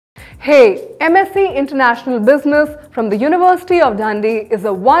Hey, MSc International Business from the University of Dundee is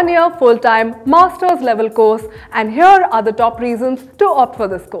a one-year full-time master's level course, and here are the top reasons to opt for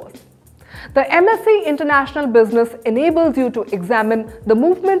this course. The MSc International Business enables you to examine the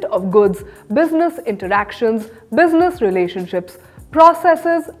movement of goods, business interactions, business relationships,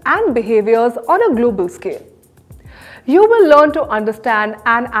 processes and behaviors on a global scale. You will learn to understand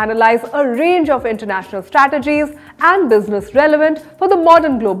and analyze a range of international strategies and business relevant for the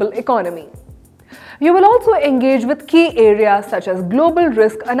modern global economy. You will also engage with key areas such as global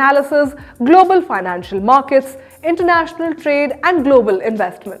risk analysis, global financial markets, international trade and global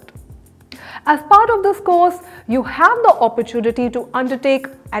investment. As part of this course, you have the opportunity to undertake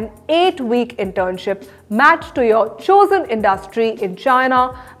an 8-week internship matched to your chosen industry in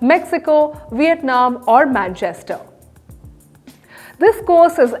China, Mexico, Vietnam or Manchester. This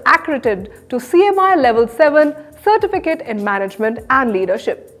course is accredited to CMI Level 7 Certificate in Management and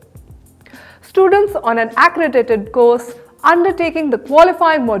Leadership. Students on an accredited course undertaking the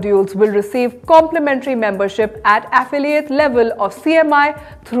qualifying modules will receive complimentary membership at affiliate level of CMI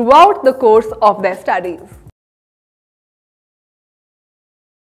throughout the course of their studies.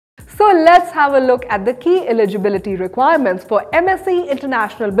 So let's have a look at the key eligibility requirements for MSc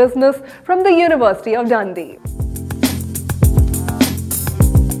International Business from the University of Dundee.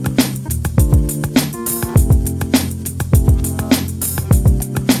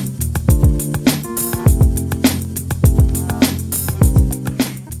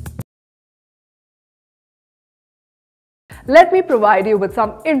 Let me provide you with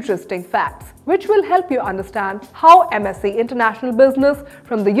some interesting facts which will help you understand how MSc International Business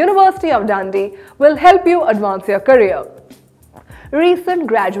from the University of Dundee will help you advance your career. Recent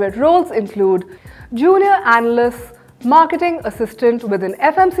graduate roles include Junior Analyst, Marketing Assistant within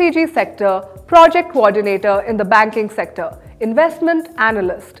FMCG sector, Project Coordinator in the banking sector, Investment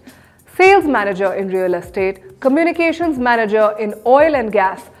Analyst, Sales Manager in Real Estate, Communications Manager in Oil and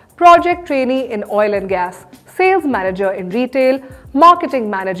Gas, Project Trainee in Oil and Gas, Sales Manager in Retail, Marketing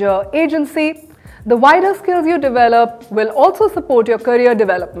Manager, Agency. The wider skills you develop will also support your career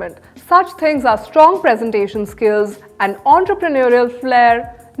development. Such things are strong presentation skills, an entrepreneurial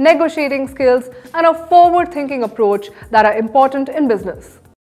flair, negotiating skills, and a forward-thinking approach that are important in business.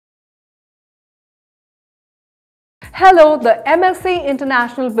 Hello, the MSc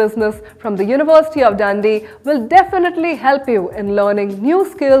International Business from the University of Dundee will definitely help you in learning new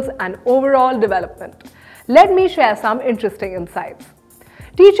skills and overall development. Let me share some interesting insights.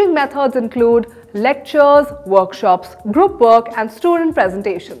 Teaching methods include lectures, workshops, group work, and student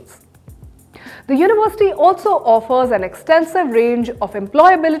presentations. The university also offers an extensive range of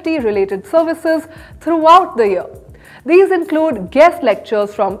employability-related services throughout the year. These include guest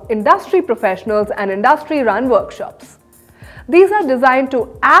lectures from industry professionals and industry-run workshops. These are designed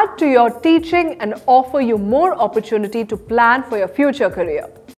to add to your teaching and offer you more opportunity to plan for your future career.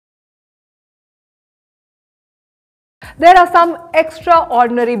 There are some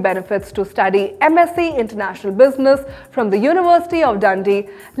extraordinary benefits to study MSc International Business from the University of Dundee.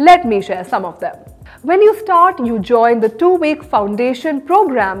 Let me share some of them. When you start, you join the 2-week foundation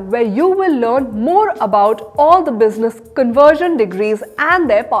program where you will learn more about all the business conversion degrees and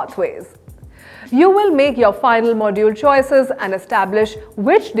their pathways. You will make your final module choices and establish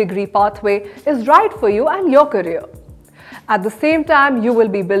which degree pathway is right for you and your career. At the same time, you will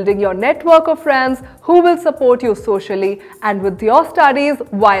be building your network of friends who will support you socially and with your studies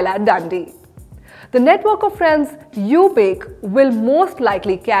while at Dundee. The network of friends you make will most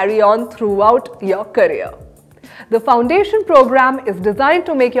likely carry on throughout your career. The foundation program is designed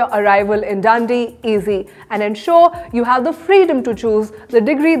to make your arrival in Dundee easy and ensure you have the freedom to choose the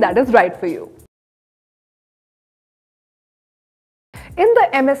degree that is right for you. In the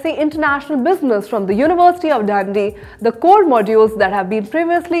MSc International Business from the University of Dundee, the core modules that have been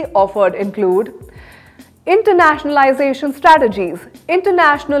previously offered include Internationalization Strategies,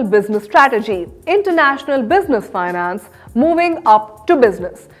 International Business Strategy, International Business Finance, Moving Up to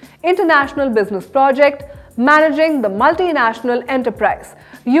Business, International Business Project, Managing the Multinational Enterprise.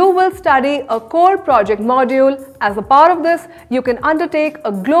 You will study a core project module. As a part of this, you can undertake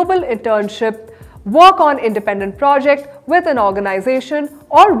a global internship, work on independent project with an organization,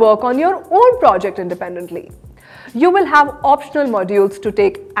 or work on your own project independently. You will have optional modules to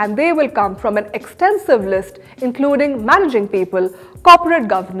take, and they will come from an extensive list including managing people, corporate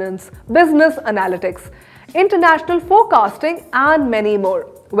governance, business analytics, international forecasting, and many more.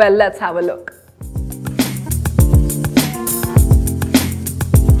 Well, let's have a look.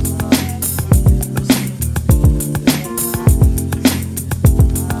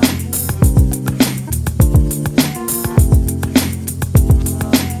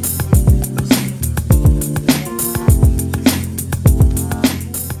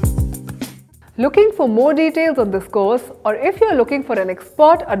 Looking for more details on this course, or if you are looking for an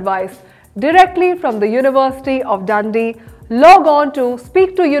expert advice directly from the University of Dundee, log on to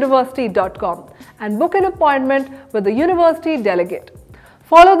speaktouniversity.com and book an appointment with the university delegate.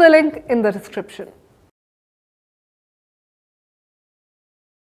 Follow the link in the description.